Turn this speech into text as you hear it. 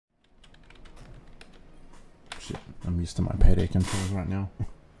used to my payday controls right now.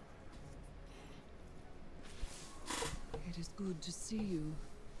 It is good to see you.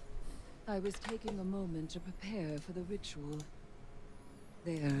 I was taking a moment to prepare for the ritual.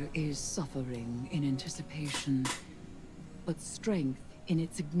 There is suffering in anticipation, but strength in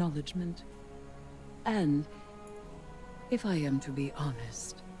its acknowledgement. And, if I am to be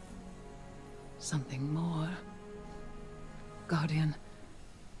honest, something more. Guardian,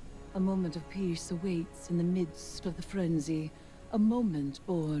 a moment of peace awaits in the midst of the frenzy. A moment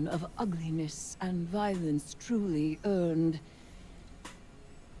born of ugliness and violence truly earned.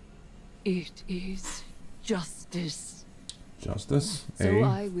 It is justice. Justice? So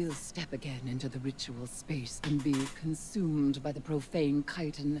I will step again into the ritual space and be consumed by the profane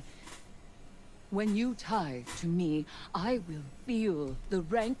chitin. When you tithe to me, I will feel the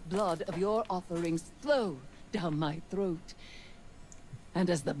rank blood of your offerings flow down my throat. And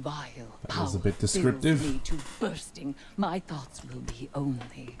as the vile power a bit descriptive. fills me to bursting, my thoughts will be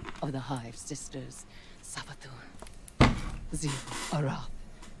only of the Hive Sisters, Savathun, Xivu Arath,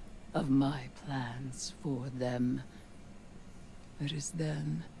 of my plans for them. It is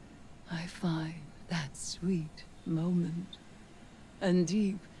then I find that sweet moment, and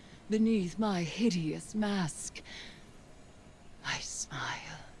deep beneath my hideous mask, I smile.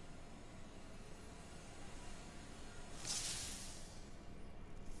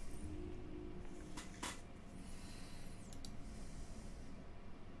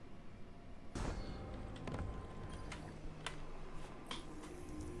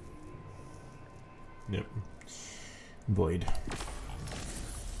 Yep. Void.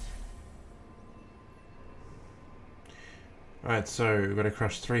 Alright, so we've got to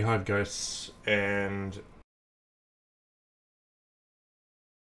crush 3 Hive Ghosts and...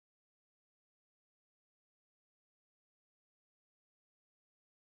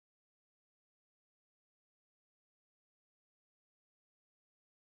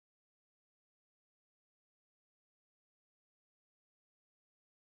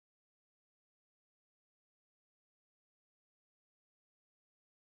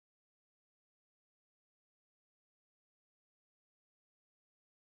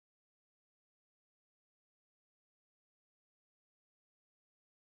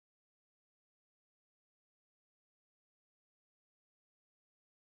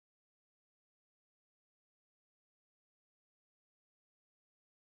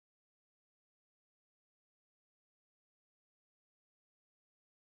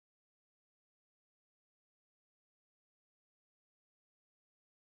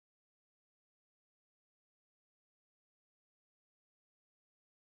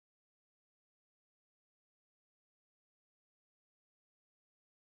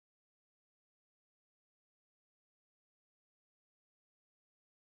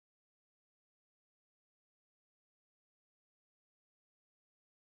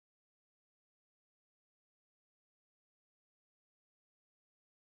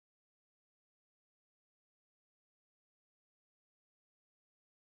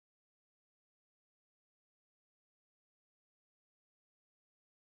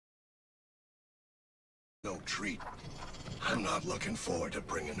 No treat. I'm not looking forward to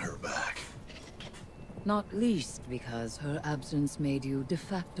bringing her back. Not least because her absence made you de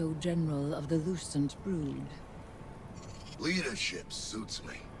facto general of the Lucent Brood. Leadership suits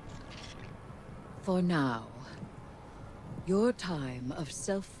me. For now, your time of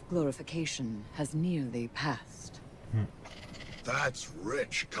self-glorification has nearly passed. That's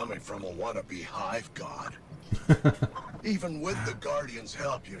rich coming from a wannabe Hive god. Even with the Guardian's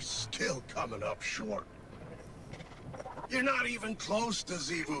help, you're still coming up short. You're not even close to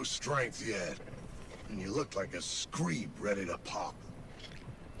Xivu's strength yet. And you look like a screeb ready to pop.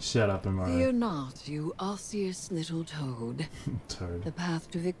 Shut up, Amara. Fear not, you osseous little toad. Toad. The path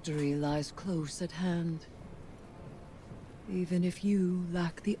to victory lies close at hand. Even if you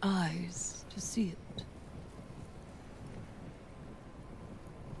lack the eyes to see it.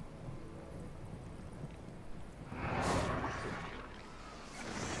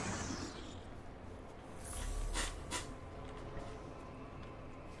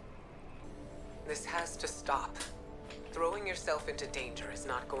 This has to stop. Throwing yourself into danger is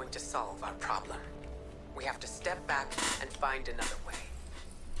not going to solve our problem. We have to step back and find another way.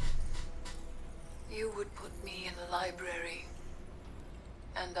 You would put me in the library,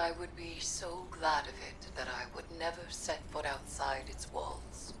 and I would be so glad of it that I would never set foot outside its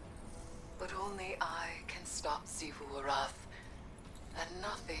walls. But only I can stop Xivu Arath, and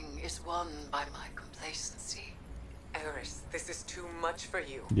nothing is won by my complacency. Eris, this is too much for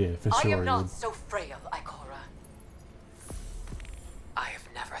you. Yeah, for I sure. am not so frail, Ikora. I have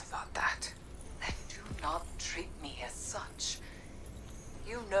never thought that. Then do not treat me as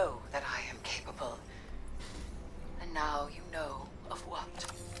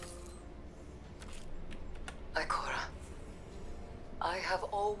I have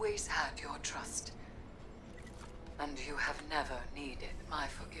always had your trust, and you have never needed my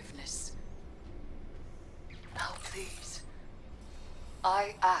forgiveness. Now please,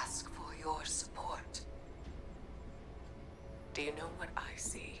 I ask for your support. Do you know what I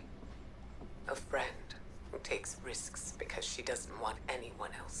see? A friend who takes risks because she doesn't want anyone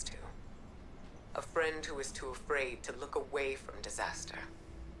else to. A friend who is too afraid to look away from disaster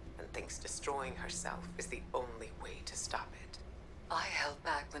and thinks destroying herself is the only way to stop it. I held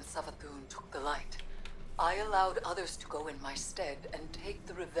back when Savathun took the light. I allowed others to go in my stead and take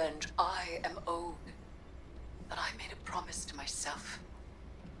the revenge I am owed. But I made a promise to myself.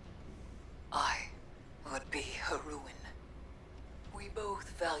 I would be her ruin. We both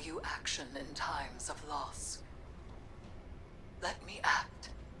value action in times of loss. Let me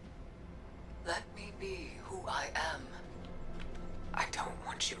act. Let me be who I am. I don't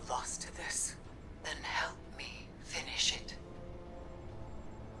want you lost to this. Then help me finish it.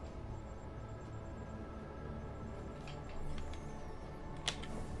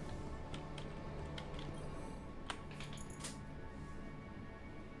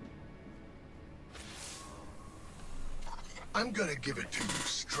 I'm gonna give it to you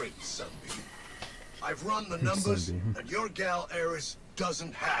straight, Sunbeam. I've run the numbers, and your gal Eris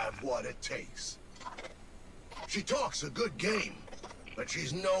doesn't have what it takes. She talks a good game, but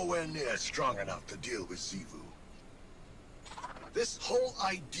she's nowhere near strong enough to deal with Xivu. This whole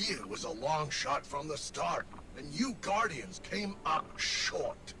idea was a long shot from the start, and you Guardians came up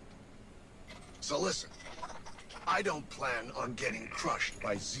short. So listen, I don't plan on getting crushed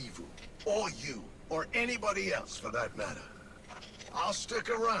by Xivu, or you, or anybody else for that matter. I'll stick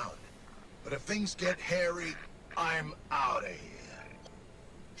around, but if things get hairy, I'm out of here.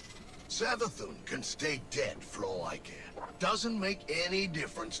 Savathun can stay dead for all I care. Doesn't make any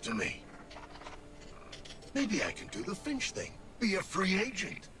difference to me. Maybe I can do the Finch thing, be a free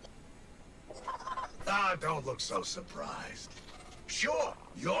agent. Ah, don't look so surprised. Sure,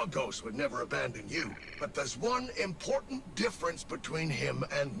 your ghost would never abandon you, but there's one important difference between him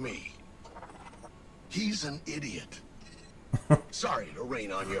and me. He's an idiot. Sorry to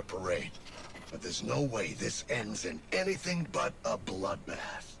rain on your parade, but there's no way this ends in anything but a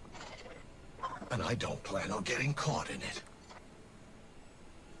bloodbath. And I don't plan on getting caught in it.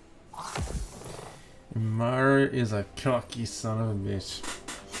 Mara is a cocky son of a bitch.